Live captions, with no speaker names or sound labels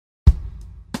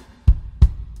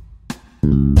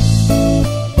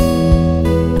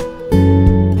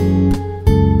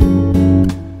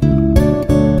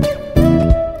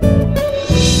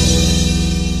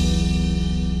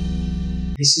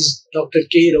Dr.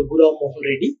 K. Raghuram Mohan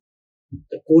Reddy.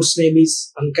 The course name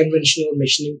is Unconventional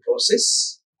Machining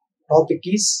Process. Topic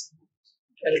is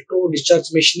Electrodischarge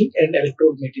Machining and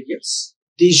Electrode Materials.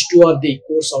 These two are the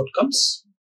course outcomes.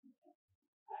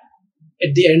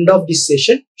 At the end of this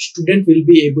session, student will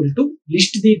be able to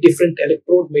list the different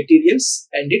electrode materials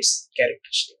and its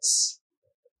characteristics.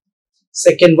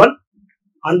 Second one,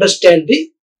 understand the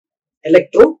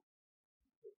electrode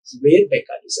wear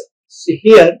mechanism. So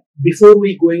here, before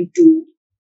we going to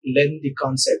learn the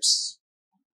concepts,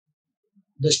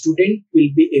 the student will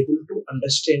be able to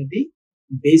understand the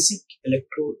basic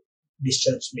electrode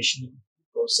discharge machining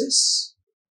process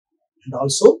and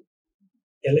also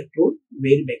electrode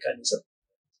wear mechanism.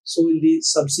 So in the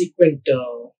subsequent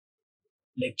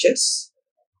lectures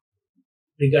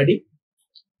regarding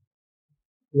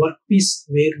workpiece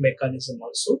wear mechanism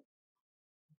also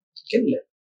you can learn,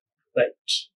 right?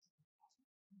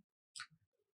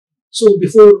 So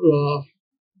before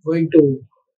going to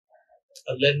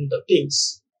learn the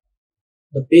things,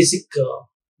 the basic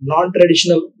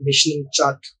non-traditional machining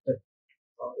chart that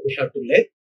we have to learn.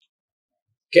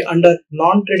 Okay, under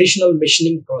non-traditional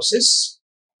machining process,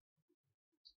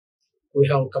 we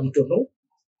have come to know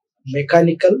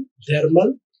mechanical,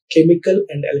 thermal, chemical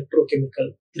and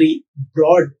electrochemical, three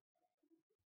broad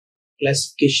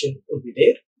classification will be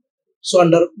there. So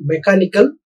under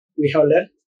mechanical, we have learned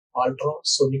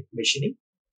ultrasonic machining,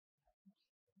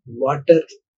 water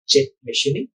jet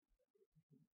machining,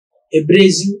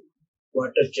 abrasive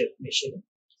water jet machining.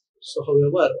 So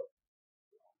however,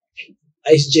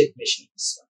 ice jet machining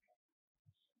is one.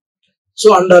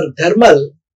 So under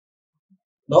thermal,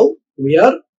 now we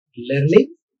are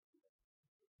learning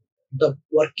the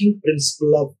working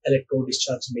principle of electrode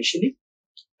discharge machining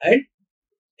and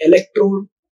electrode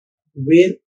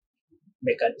wear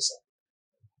mechanism.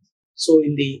 So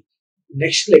in the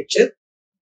next lecture,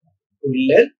 we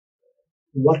will learn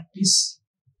workpiece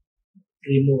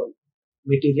removal,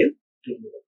 material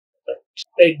removal.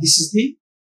 Right. This is the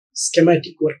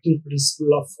schematic working principle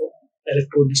of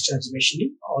electrode discharge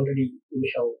machining. Already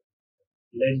we have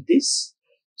learned this.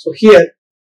 So here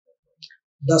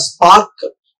the spark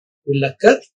will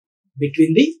occur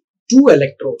between the two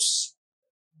electrodes.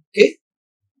 Okay.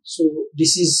 So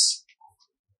this is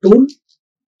tool.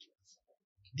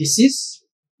 This is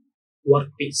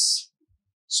workpiece.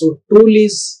 So tool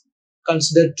is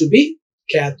considered to be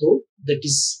cathode, that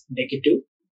is negative,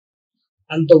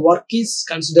 and the work is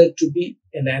considered to be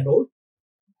an anode,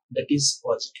 that is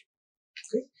positive.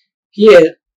 Okay.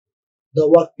 Here the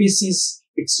workpiece is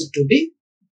fixed to the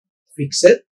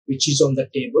fixer which is on the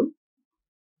table.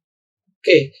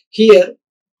 Okay. Here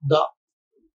the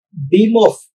beam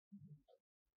of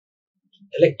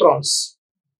electrons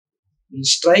will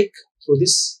strike through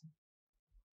this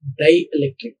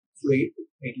dielectric fluid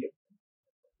medium.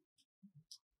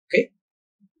 Okay.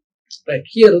 Right.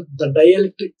 Here the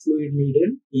dielectric fluid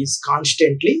medium is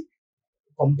constantly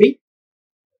pumping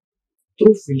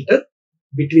through filter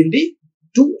between the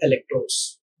two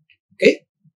electrodes. Okay.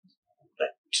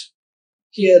 Right.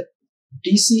 Here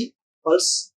DC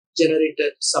pulse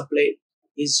generator supply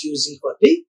is using for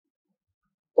the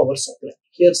power supply.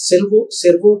 Here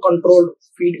servo controlled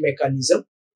feed mechanism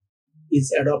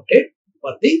is adopted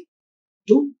for the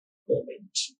two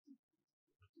movement.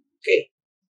 Okay.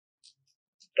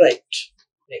 Right.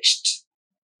 Next.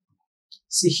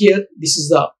 See here, this is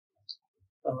the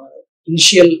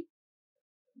initial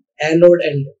anode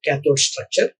and cathode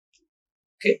structure.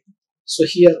 Okay. So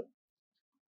here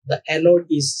the anode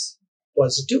is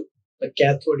positive, the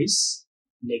cathode is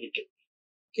negative.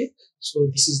 Okay. So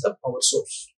this is the power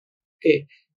source. Okay.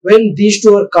 When these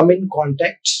two are come in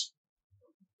contact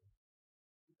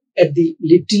at the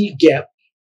little gap,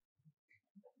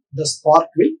 the spark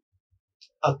will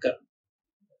occur.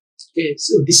 Okay.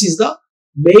 So this is the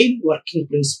main working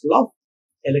principle of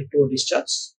electrode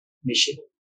discharge machining.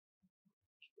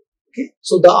 Okay.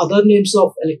 So the other names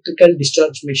of electrical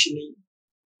discharge machining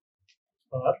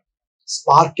are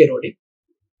spark eroding,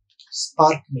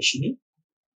 spark machining,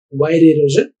 wire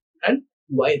erosion and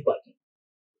wire burning.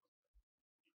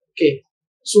 Okay.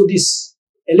 So this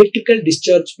electrical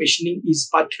discharge machining is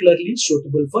particularly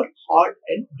suitable for hard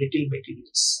and brittle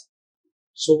materials.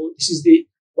 So this is the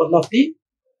one of the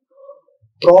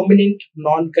prominent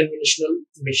non-conventional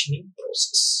machining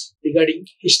process. Regarding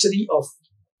history of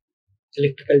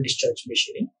electrical discharge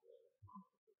machining,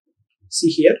 see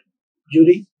here,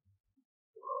 during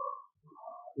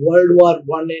World War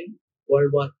I and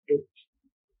World War II,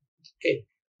 okay,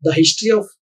 the history of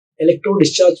electrode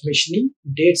discharge machining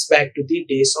dates back to the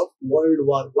days of World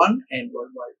War I and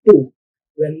World War II,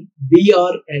 when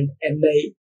BR and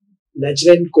NI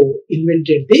Lazarenko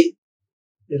invented the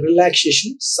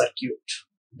relaxation circuit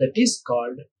that is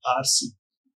called RC.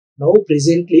 Now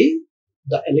presently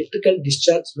the electrical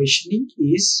discharge machining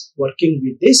is working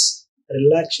with this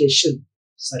relaxation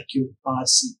circuit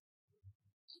RC.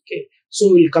 Okay,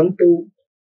 so we'll come to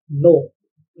know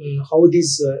how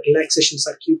this relaxation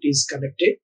circuit is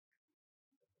connected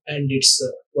and it's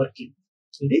working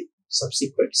in the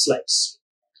subsequent slides.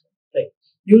 Right.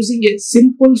 Using a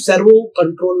simple servo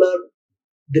controller,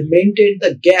 they maintain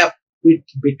the gap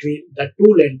between the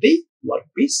tool and the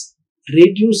workpiece,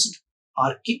 reduced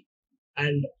arcing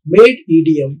and made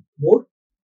EDM more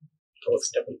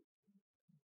profitable.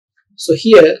 So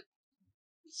here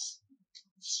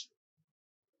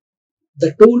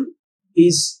the tool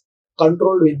is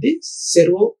controlled with the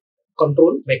servo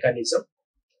control mechanism,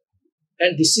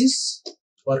 and this is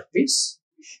workpiece.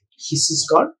 This is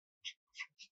called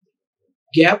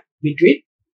gap between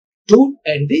tool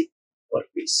and the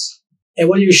workpiece.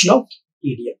 Evolution of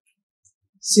EDM.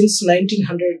 Since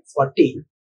 1940,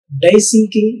 die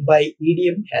sinking by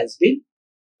EDM has been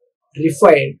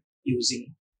refined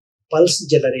using pulse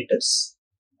generators,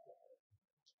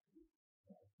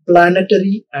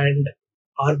 planetary and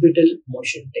orbital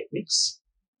motion techniques,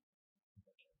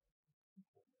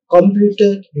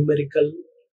 computer numerical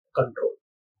control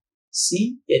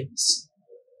 (CNC).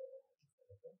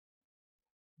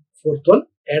 Fourth one,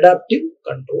 adaptive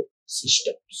control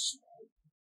systems.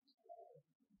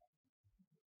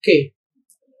 Okay,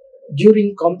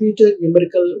 during computer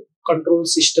numerical control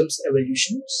systems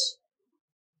evolutions,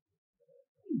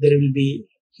 there will be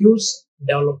huge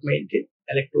development in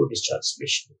electrodischarge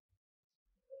machine.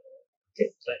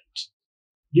 Okay, right.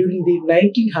 During the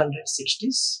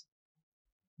 1960s,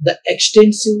 the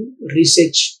extensive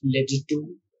research led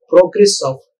to progress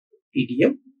of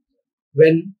EDM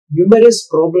when numerous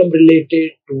problems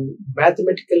related to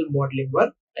mathematical modeling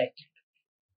were tackled.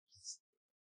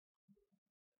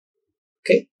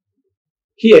 Okay,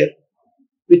 here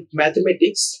with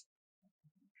mathematics,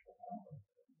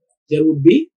 there would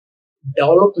be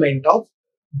development of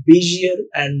Bezier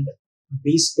and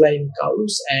B-spline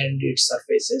curves and its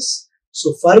surfaces.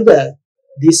 So further,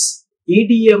 this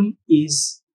EDM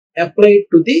is applied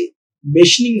to the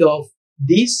machining of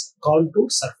these contour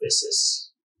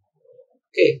surfaces.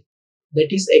 Okay, that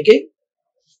is again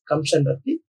comes under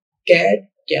the CAD,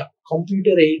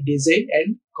 computer aided design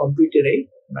and computer aided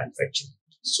manufacturing.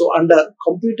 So under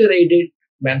computer aided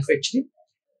manufacturing,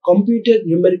 computer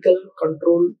numerical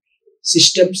control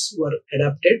systems were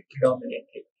adopted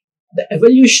predominantly. The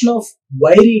evolution of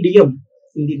wire EDM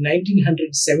in the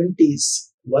 1970s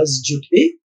was due to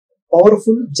the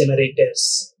powerful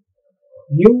generators,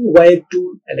 new wire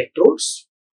tool electrodes,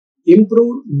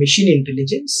 improved machine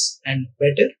intelligence and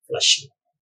better flushing.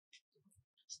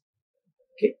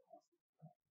 Okay.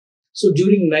 So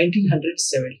during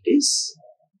 1970s,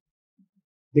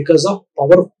 because of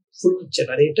powerful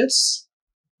generators,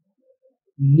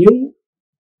 new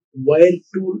wire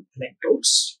tool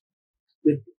electrodes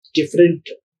with different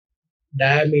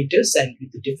diameters and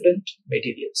with different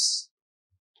materials,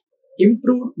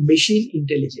 improved machine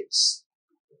intelligence.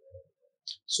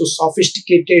 So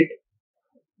sophisticated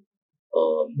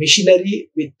machinery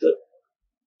with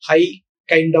high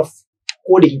kind of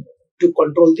coding to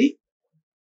control the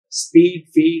speed,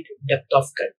 feed, depth of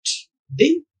cut,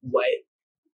 the wire,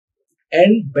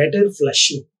 and better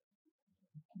flushing.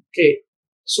 Okay,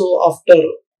 so after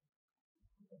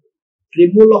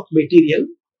removal of material,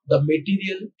 the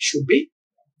material should be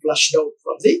flushed out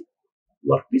from the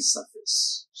workpiece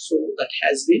surface. So that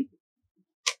has been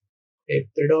a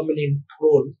predominant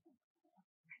role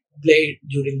played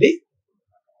during the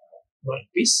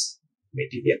workpiece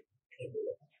material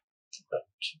removal. But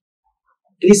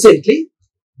recently,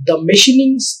 the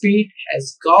machining speed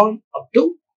has gone up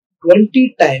to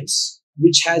 20 times,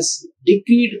 which has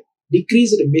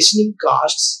decreased machining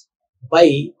costs by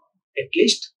at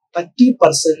least 30%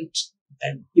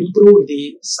 and improved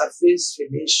the surface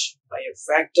finish by a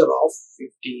factor of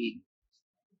 15.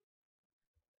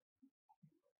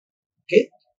 Okay,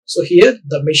 so here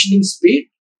the machining speed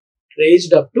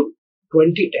raised up to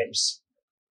 20 times.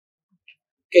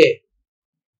 Okay,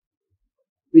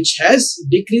 which has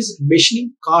decreased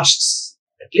machining costs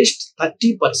at least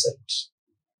 30%.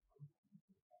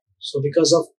 So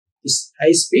because of this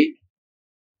high speed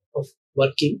of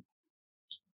working,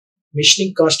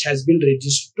 machining cost has been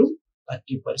reduced to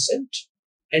 30%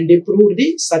 and improved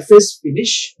the surface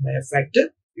finish by a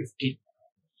factor 15.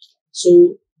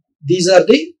 So these are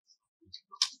the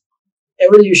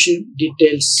evolution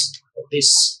details of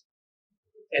this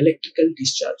electrical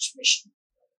discharge machine.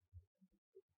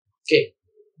 Okay.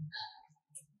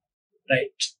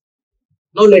 Right.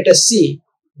 Now let us see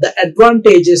the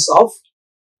advantages of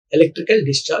electrical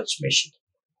discharge machine.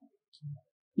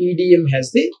 EDM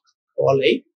has the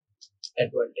following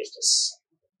advantages.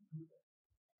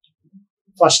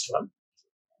 First one,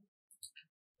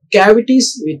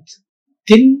 cavities with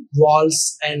thin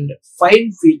walls and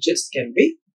fine features can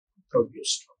be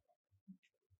produced.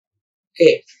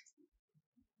 Okay,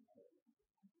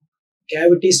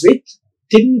 cavities with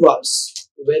thin walls,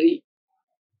 very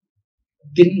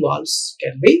thin walls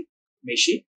can be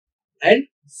machined and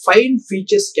fine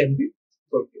features can be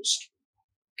produced.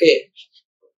 Okay,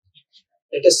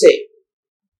 let us say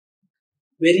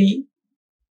very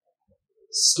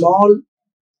small,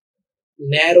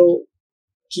 narrow,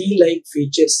 key-like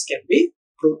features can be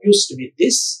produced with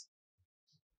this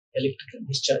electrical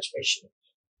discharge machine.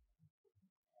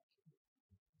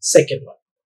 Second one,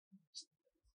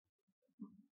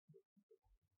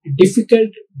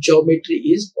 difficult geometry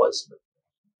is possible.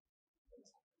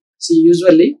 See,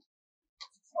 usually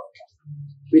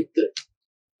with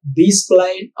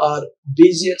B-spline or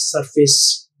Bezier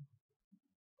surface,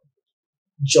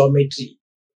 geometry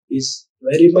is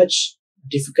very much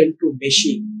difficult to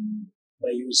machine by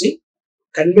using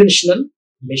conventional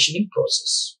machining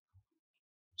process.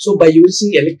 So by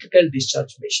using electrical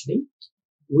discharge machining,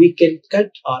 we can cut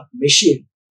or machine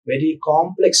very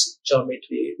complex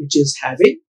geometry which is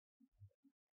having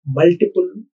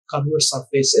multiple convex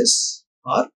surfaces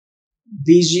or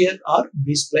Bezier or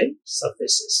B-spline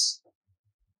surfaces.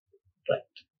 Right.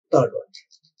 Third one,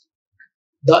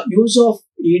 the use of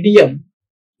EDM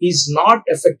is not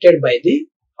affected by the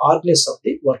hardness of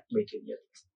the work material.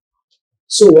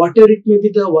 So whatever it may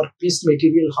be the workpiece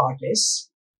material hardness,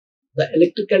 the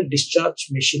electrical discharge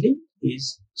machining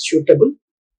is suitable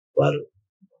for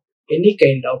any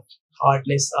kind of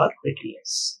hardness or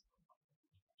brittleness.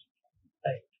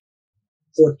 Right.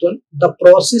 Fourth one, the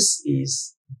process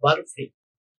is burr free.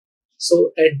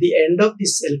 So at the end of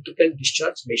this electrical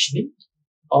discharge machining,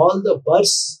 all the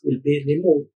burrs will be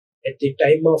removed at the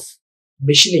time of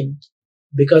machining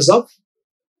because of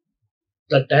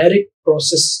the direct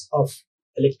process of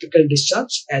electrical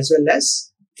discharge as well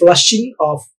as flushing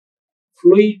of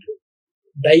fluid,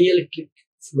 dielectric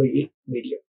fluid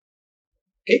medium.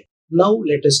 Okay, now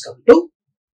let us come to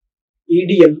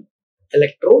EDM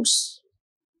electrodes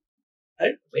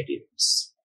and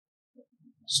materials.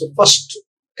 So first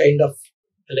kind of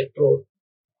electrode,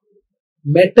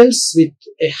 metals with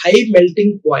a high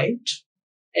melting point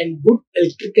and good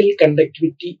electrical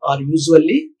conductivity are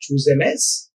usually chosen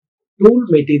as tool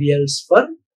materials for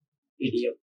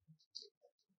EDM.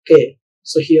 Okay,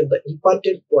 so here the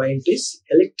important point is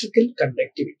electrical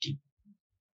conductivity.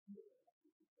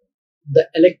 The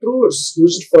electrodes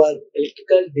used for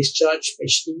electrical discharge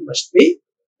machining must be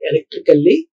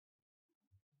electrically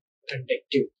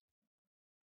conductive.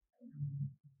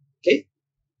 Okay,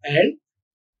 and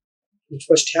which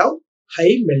must have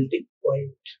high melting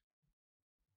point.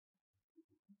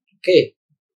 Okay,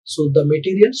 so the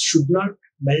material should not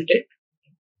melt at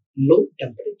low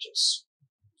temperatures.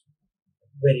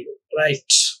 Very good.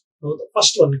 Right. Now the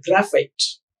first one, graphite.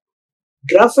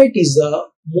 Graphite is the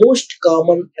most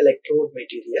common electrode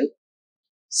material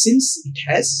since it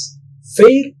has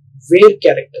fair wear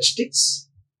characteristics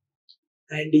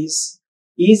and is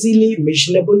easily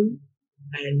machinable,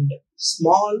 and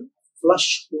small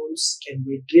flush holes can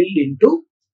be drilled into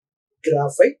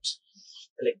graphite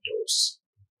electrodes.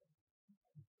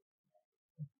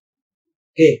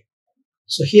 Okay,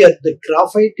 so here the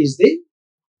graphite is the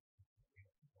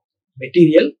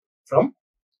material from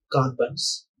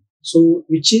carbons, so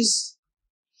which is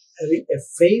having a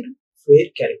fair wear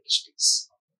characteristics.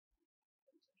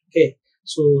 Okay,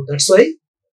 so that's why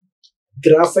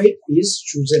graphite is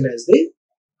chosen as the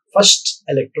first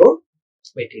electrode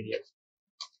material.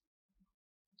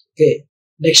 Okay,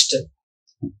 next,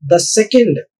 the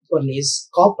second one is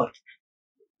copper.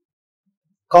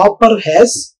 Copper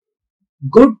has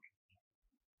good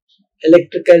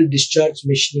electrical discharge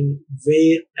machining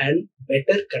wear and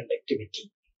better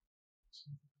conductivity.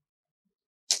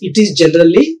 It is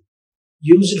generally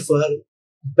used for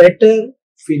better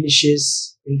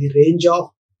finishes in the range of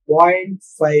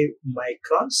 0.5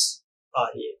 microns RA.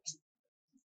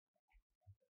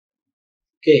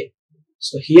 Okay,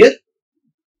 so here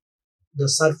the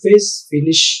surface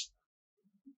finish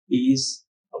is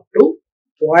up to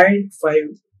 0.5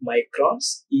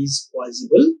 microns is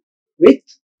possible with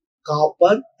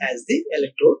copper as the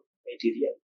electrode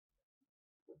material.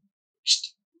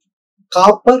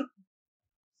 Copper,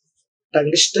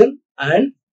 tungsten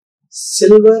and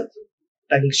silver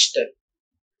tungsten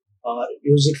are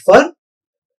used for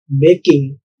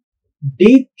making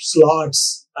deep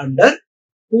slots under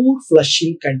poor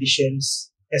flushing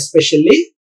conditions,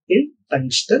 especially in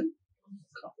tungsten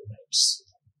components.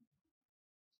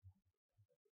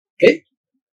 Okay,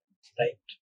 right.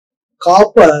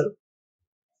 Copper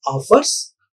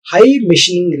offers high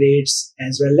machining rates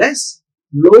as well as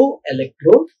low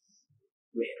electrode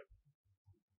wear.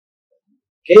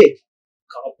 Okay,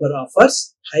 copper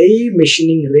offers high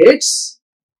machining rates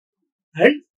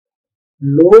and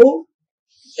low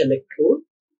electrode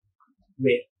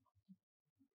wear.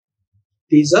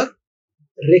 These are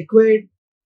required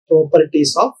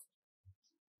properties of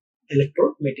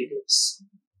electrode materials.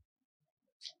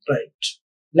 Right.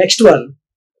 Next one,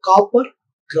 copper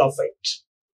graphite.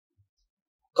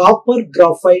 Copper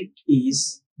graphite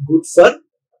is good for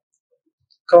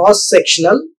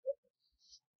cross-sectional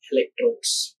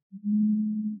electrodes.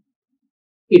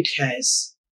 It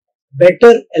has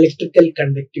better electrical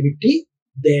conductivity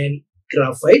than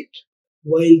graphite,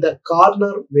 while the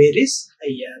corner wear is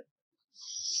higher.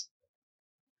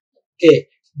 Okay,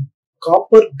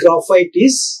 copper graphite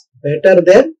is better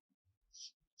than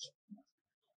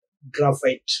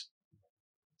graphite.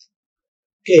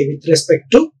 Okay, with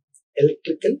respect to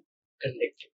electrical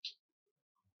conductivity.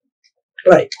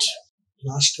 Right.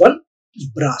 Last one,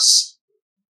 brass.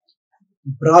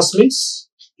 Brass means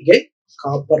again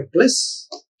copper plus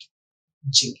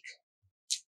zinc.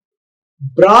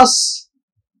 Brass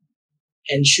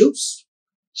ensures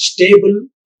stable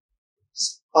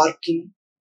sparking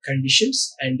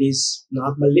conditions and is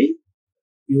normally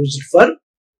used for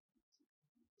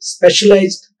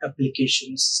specialized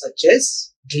applications such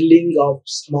as drilling of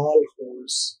small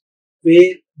holes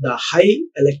where the high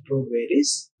electrode wear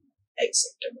is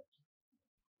acceptable.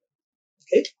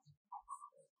 Okay.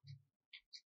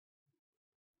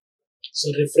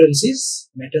 So reference is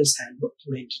Metals Handbook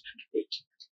 1980.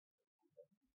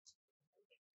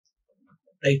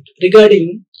 Right.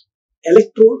 Regarding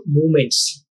electrode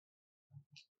movements,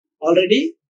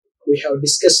 already we have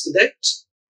discussed that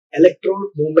electrode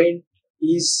movement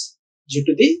is due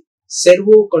to the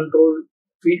servo controlled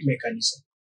feed mechanism.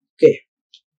 Okay,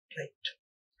 right.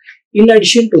 In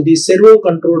addition to the servo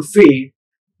controlled feed,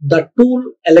 the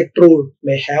tool electrode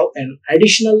may have an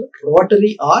additional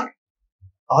rotary or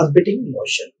orbiting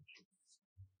motion.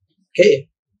 Okay,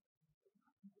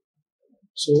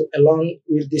 so along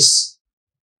with this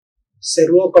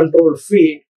servo controlled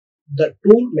feed, the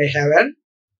tool may have an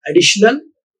additional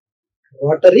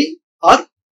rotary or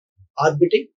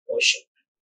orbiting motion.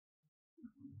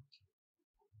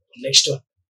 Next one,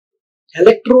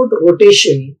 electrode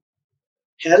rotation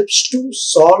helps to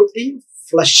solve the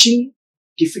flushing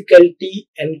difficulty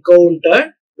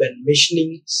encountered when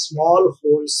machining small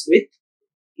holes with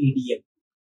EDM.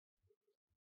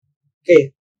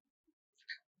 Okay,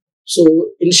 so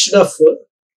instead of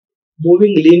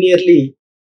moving linearly,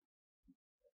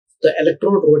 the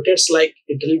electrode rotates like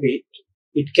a drill bit.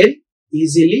 It can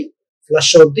easily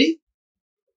flush out the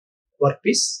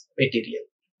workpiece material.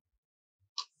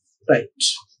 Right.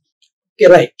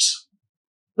 Okay, right.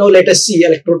 Now let us see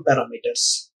electrode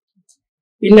parameters.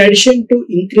 In addition to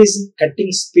increasing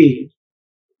cutting speed,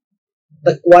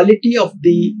 the quality of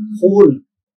the hole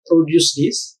produced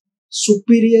is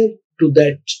superior to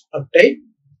that obtained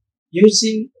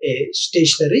using a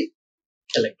stationary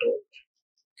electrode.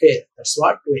 Okay, that's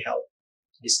what we have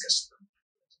discussed.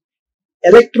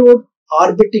 Electrode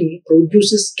orbiting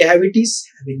produces cavities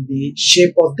having the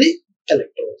shape of the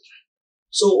electrode.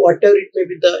 So whatever it may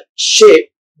be the shape,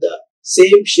 the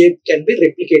same shape can be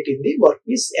replicated in the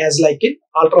workpiece as like in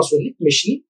ultrasonic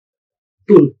machining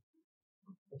tool.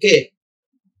 Okay,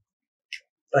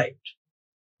 right.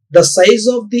 The size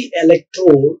of the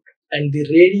electrode and the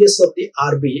radius of the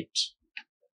orbit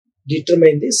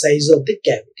determine the size of the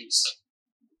cavities.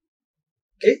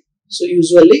 Okay, so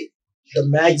usually the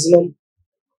maximum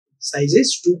size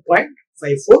is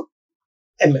 2.54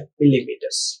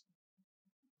 millimeters.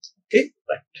 Okay,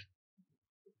 right.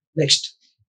 Next,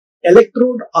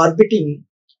 electrode orbiting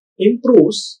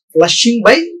improves flushing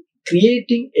by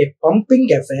creating a pumping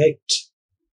effect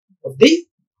of the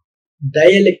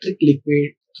dielectric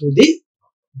liquid through the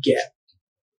gap.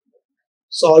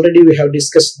 So already we have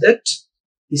discussed that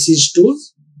this is tool,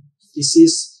 this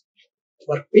is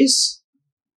workpiece.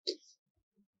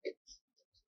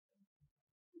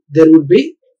 There would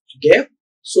be gap.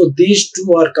 So these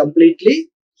two are completely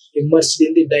immersed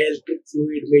in the dielectric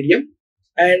fluid medium,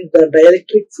 and the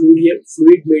dielectric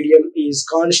fluid medium is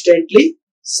constantly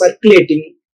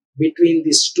circulating between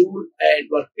this tool and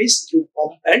workpiece through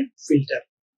pump and filter.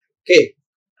 Okay,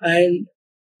 and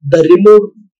the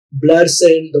removed blurs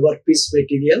and the workpiece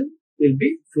material will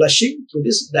be flushing through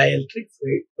this dielectric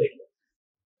fluid medium.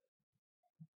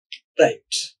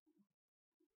 Right.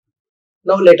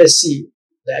 Now let us see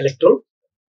the electrode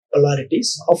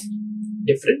polarities of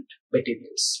different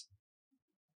materials.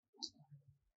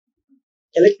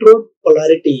 Electrode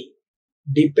polarity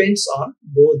depends on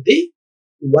both the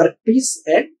workpiece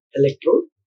and electrode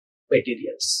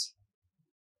materials.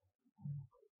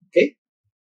 Okay.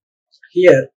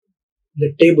 Here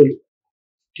the table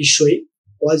is showing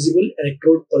possible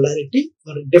electrode polarity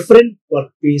for different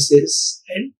workpieces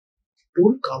and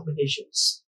tool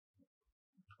combinations.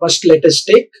 First, let us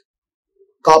take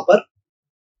copper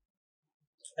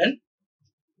and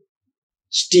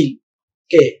steel.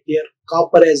 Okay, here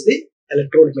copper as the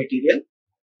electrode material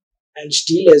and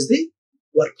steel as the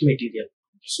work material.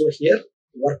 So here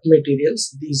work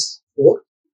materials, these four,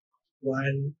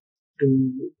 1,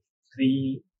 2,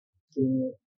 3,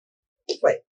 4,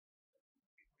 5.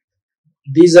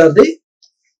 These are the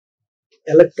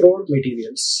electrode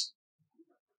materials.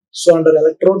 So under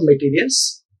electrode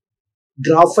materials,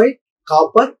 graphite,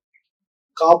 copper,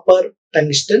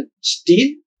 tungsten,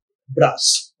 steel,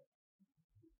 brass.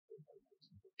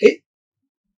 Okay.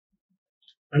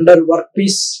 Under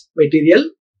workpiece material,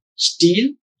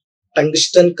 steel,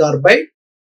 tungsten carbide,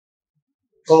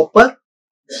 copper,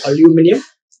 aluminum,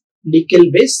 nickel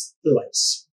base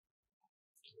alloys.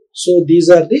 So these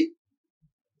are the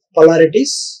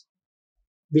polarities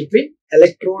between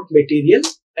electrode material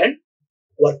and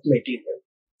work material.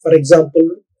 For example,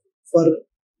 for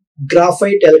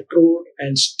graphite electrode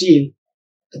and steel,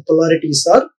 the polarities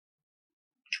are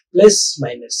plus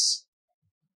minus.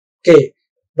 Okay,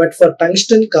 but for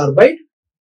tungsten carbide,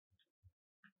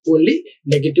 only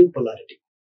negative polarity.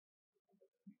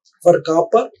 For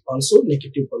copper, also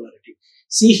negative polarity.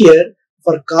 See here,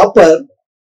 for copper,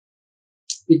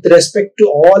 with respect to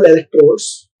all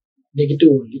electrodes, negative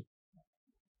only.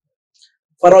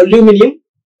 For aluminum,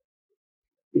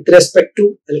 with respect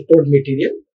to electrode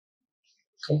material,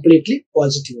 completely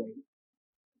positive only.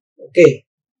 Okay.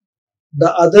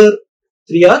 The other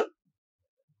three are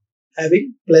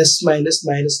having plus, minus,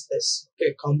 minus, plus.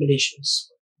 Okay,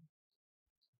 combinations.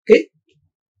 Okay.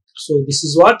 So this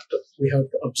is what we have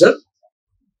to observe.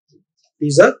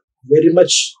 These are very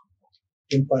much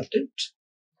important,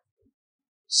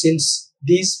 since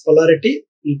these polarity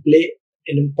will play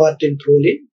an important role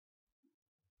in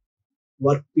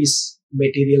workpiece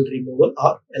material removal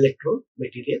or electrode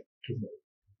material removal.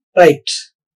 Right.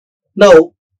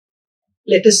 Now,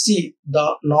 let us see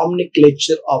the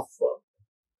nomenclature of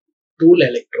tool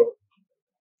electrode.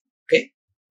 Okay.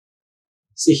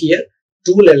 See here,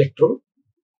 tool electrode.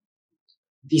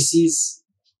 This is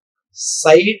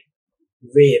side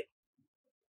wear.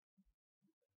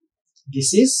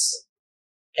 This is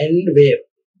end wear.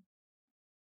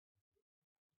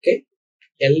 Okay.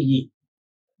 LE.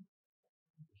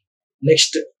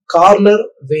 Next, corner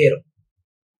wear.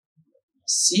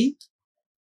 CL.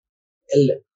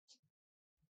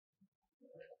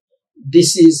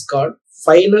 This is called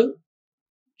final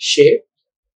shape.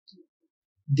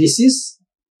 This is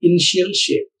initial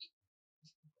shape.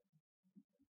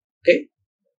 Okay.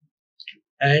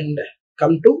 And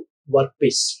come to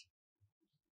workpiece.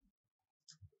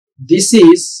 This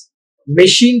is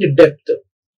machined depth.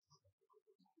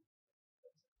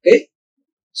 Okay.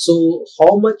 So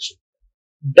how much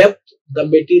depth the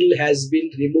material has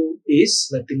been removed is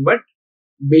nothing but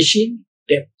machine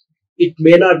depth. It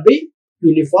may not be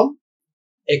uniform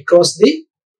across the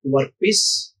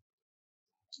workpiece.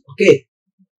 Okay,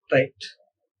 right.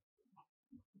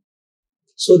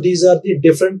 So these are the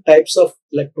different types of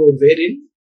electrode wear in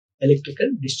electrical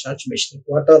discharge machining.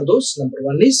 What are those? Number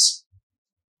one is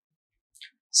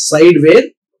side wear.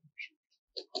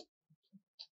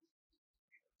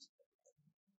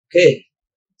 Okay.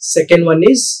 Second one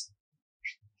is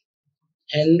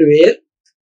end wear.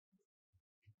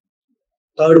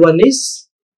 Third one is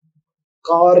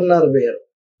corner wear.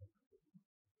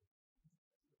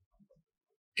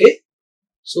 Okay.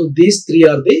 So these three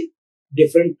are the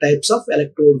different types of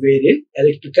electrode wear in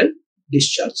electrical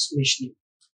discharge machining.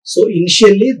 So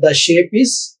initially the shape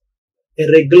is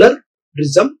a regular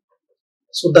prism.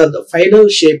 So the final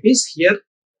shape is here.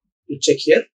 You check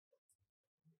here.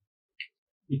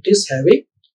 It is having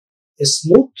a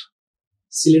smooth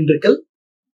cylindrical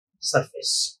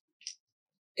surface.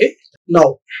 Okay.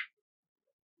 Now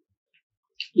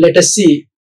let us see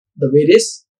the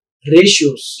various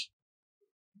ratios.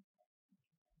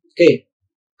 Okay.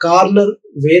 Corner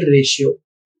wear ratio,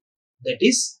 that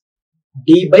is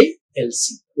D by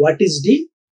LC. What is D?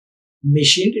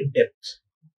 Machined depth.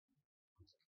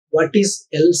 What is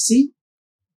LC?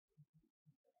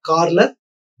 Corner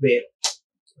wear.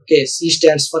 Okay, C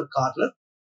stands for corner,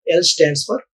 L stands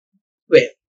for wear.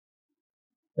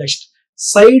 Next,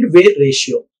 side wear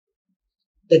ratio.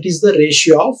 That is the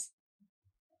ratio of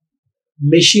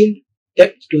machine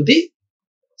depth to the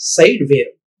side wear.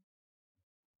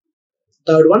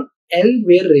 Third one, end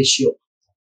wear ratio.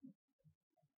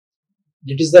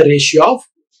 That is the ratio of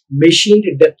machined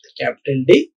depth capital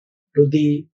D to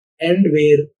the end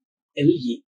wear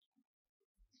LE.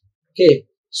 Okay,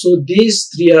 so these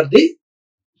three are the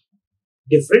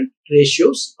different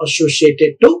ratios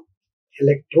associated to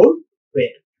electrode wear.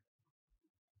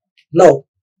 Now,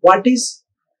 what is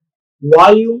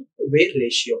volume wear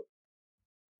ratio?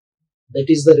 That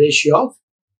is the ratio of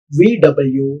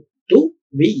VW to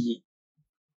VE.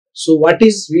 So, what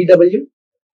is VW?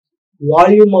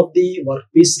 Volume of the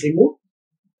workpiece removed,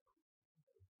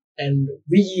 and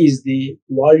VE is the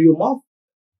volume of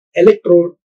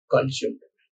electrode consumed.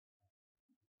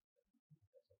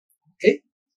 Okay,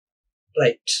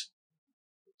 right.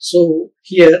 So,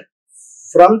 here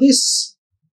from this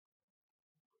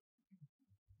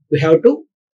we have to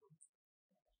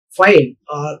find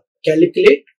or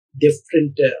calculate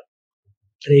different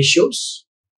ratios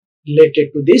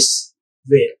related to this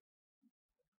wear.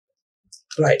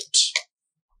 Right.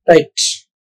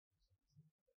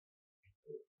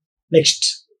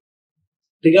 Next,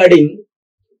 regarding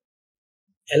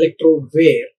electrode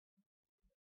wear,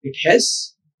 it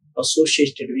has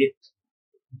associated with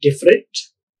different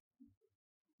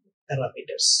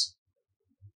parameters.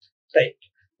 Right.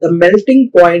 The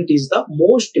melting point is the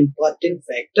most important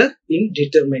factor in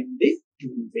determining the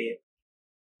tool wear.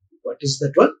 What is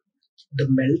that one? The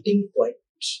melting point.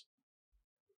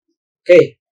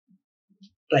 Okay.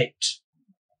 Right.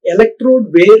 Electrode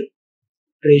wear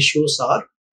ratios are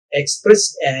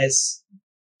expressed as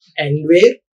end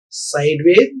wear, side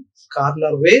wear,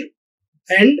 corner wear,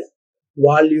 and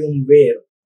volume wear,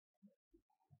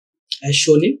 as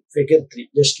shown in figure 3.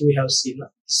 Just we have seen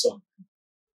this one.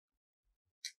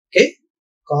 Okay,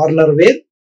 corner wear,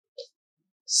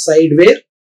 side wear,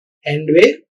 end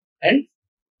wear, and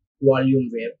volume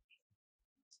wear.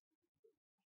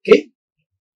 Okay,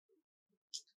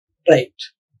 right.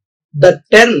 The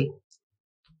term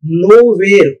no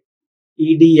wear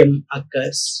EDM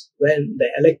occurs when the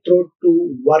electrode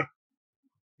to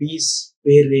workpiece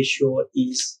wear ratio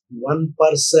is 1%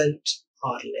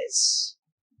 or less.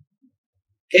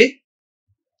 Okay,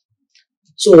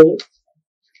 so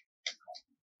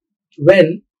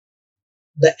when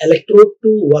the electrode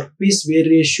to workpiece wear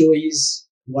ratio is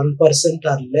 1%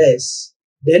 or less,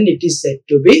 then it is said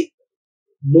to be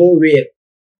no wear.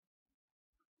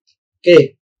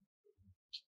 Okay,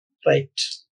 right.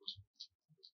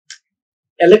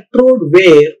 Electrode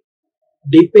wear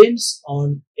depends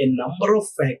on a number of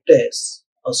factors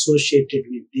associated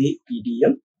with the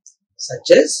EDM,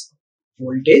 such as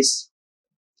voltage,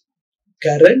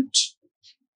 current,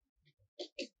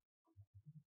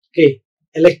 okay,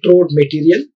 electrode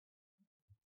material,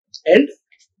 and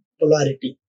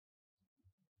polarity.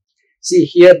 See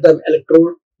here the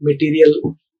electrode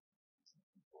material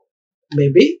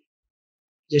maybe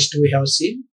just we have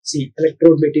seen. See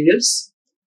electrode materials: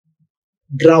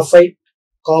 graphite,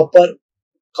 copper,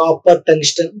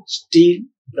 tungsten, steel,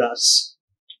 brass.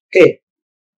 Okay,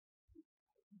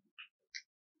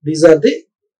 these are the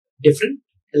different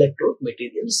electrode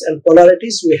materials, and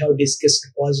polarities we have discussed,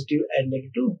 positive and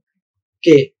negative.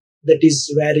 Okay, that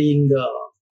is varying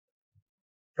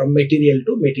from material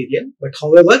to material. But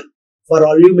however, for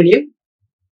aluminium,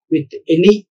 with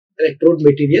any electrode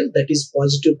material, that is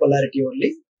positive polarity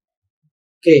only.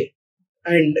 Okay,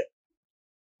 and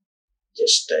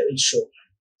just I will show.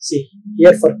 See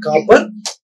here for copper,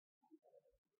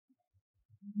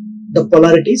 the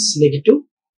polarity is negative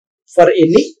for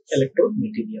any electrode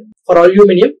material. For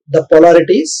aluminium, the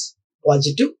polarity is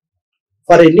positive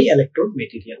for any electrode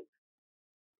material.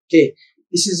 Okay,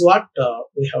 this is what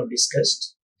we have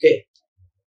discussed. Okay,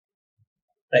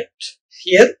 right.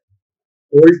 Here,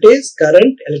 voltage,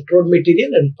 current, electrode material,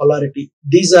 and polarity.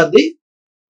 These are the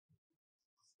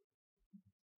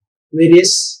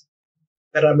various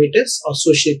parameters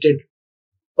associated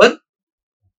for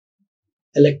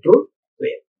electrode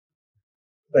wear.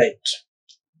 Right.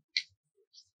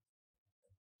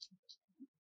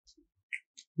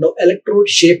 Now, electrode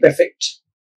shape effect.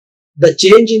 The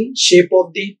change in shape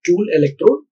of the tool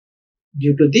electrode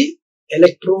due to the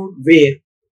electrode wear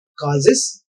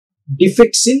causes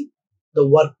defects in the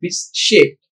workpiece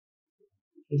shape.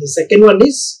 And the second one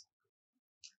is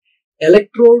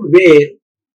electrode wear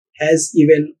has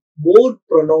even more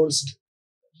pronounced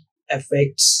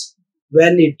effects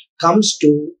when it comes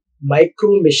to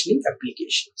micro machining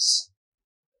applications.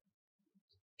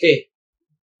 Okay,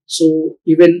 so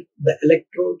even the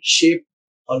electrode shape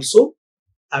also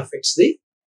affects the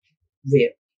wear.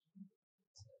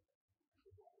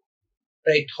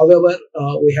 Right. However,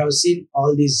 we have seen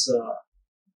all these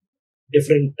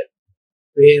different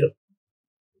wear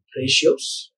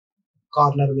ratios: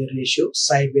 corner wear ratio,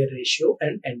 side wear ratio,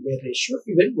 and end wear ratio,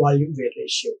 even volume wear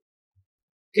ratio.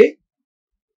 Okay.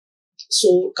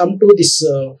 So come to this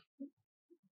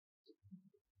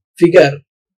figure.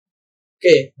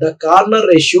 Okay, the corner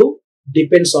ratio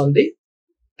depends on the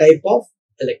type of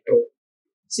electrode.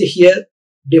 See here,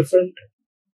 different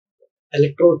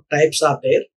electrode types are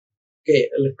there. Okay,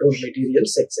 electrode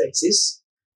materials x-axis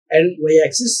and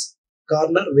y-axis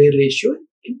corner wear ratio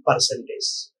in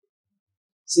percentage.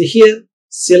 See here,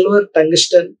 silver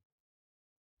tungsten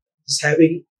is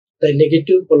having the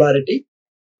negative polarity.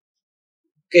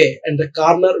 Okay, and the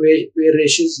corner wear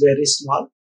ratio is very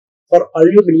small. For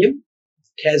aluminum,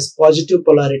 it has positive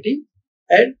polarity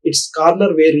and its corner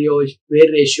wear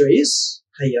ratio is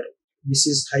higher. This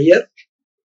is higher,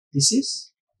 this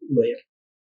is lower.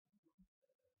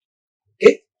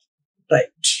 Okay, right.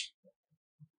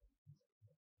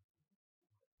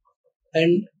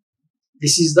 And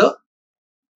this is the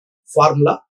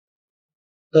formula.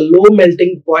 The low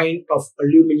melting point of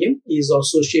aluminum is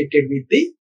associated with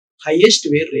the highest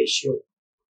wear ratio.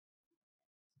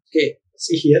 Okay,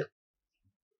 see here.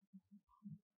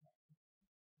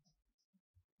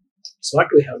 That's what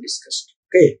we have discussed.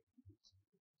 Okay.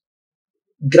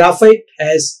 Graphite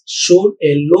has shown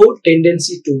a low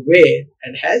tendency to wear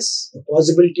and has the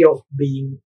possibility of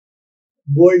being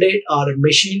molded or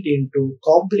machined into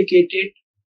complicated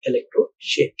electrode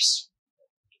shapes.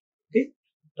 Okay,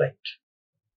 right.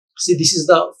 See, this is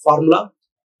the formula.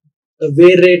 The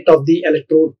wear rate of the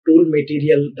electrode tool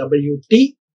material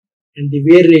WT and the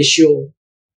wear ratio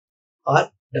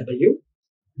RW,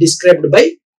 described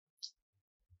by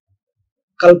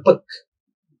Kalpak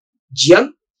Jian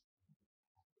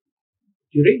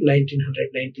during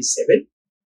 1997.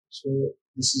 So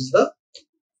this is the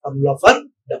formula for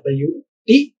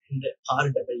WT and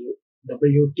RW.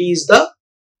 WT is the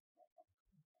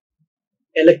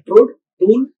electrode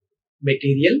tool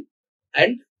material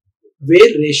and wear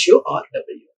ratio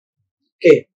RW.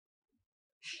 Okay.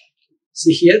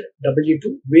 See here,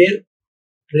 W2 wear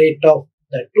rate of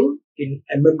the tool in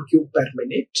mm³ per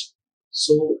minute.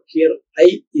 So here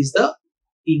I is the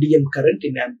EDM current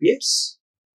in amperes.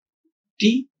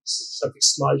 T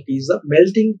suffix small t is the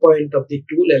melting point of the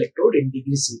tool electrode in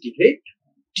degrees centigrade.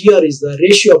 TR is the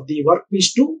ratio of the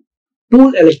workpiece to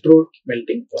tool electrode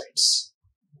melting points.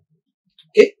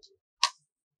 Okay,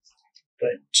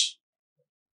 right.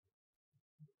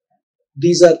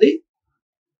 These are the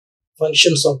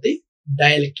functions of the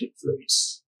dielectric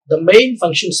fluids. The main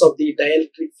functions of the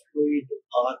dielectric fluid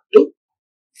are to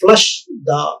flush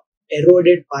the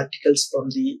eroded particles from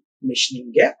the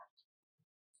machining gap.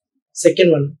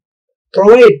 Second one,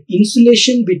 provide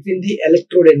insulation between the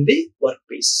electrode and the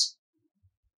workpiece.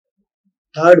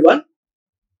 Third one,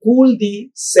 cool the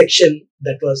section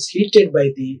that was heated by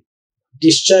the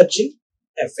discharging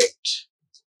effect.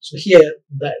 So here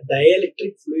the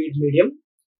dielectric fluid medium,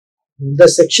 the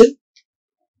section,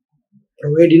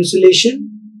 provide insulation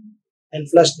and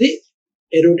flush the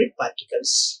eroded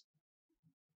particles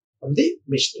from the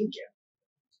machining gap.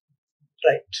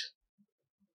 Right.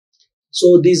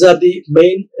 So these are the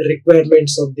main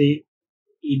requirements of the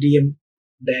EDM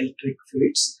dielectric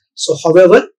fluids. So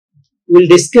however, we'll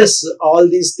discuss all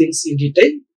these things in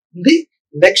detail in the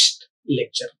next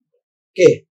lecture.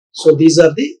 Okay. So these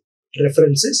are the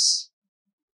references.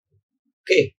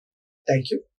 Okay.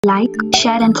 Thank you. Like,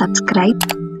 share and subscribe.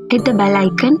 Hit the bell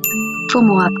icon for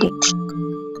more updates.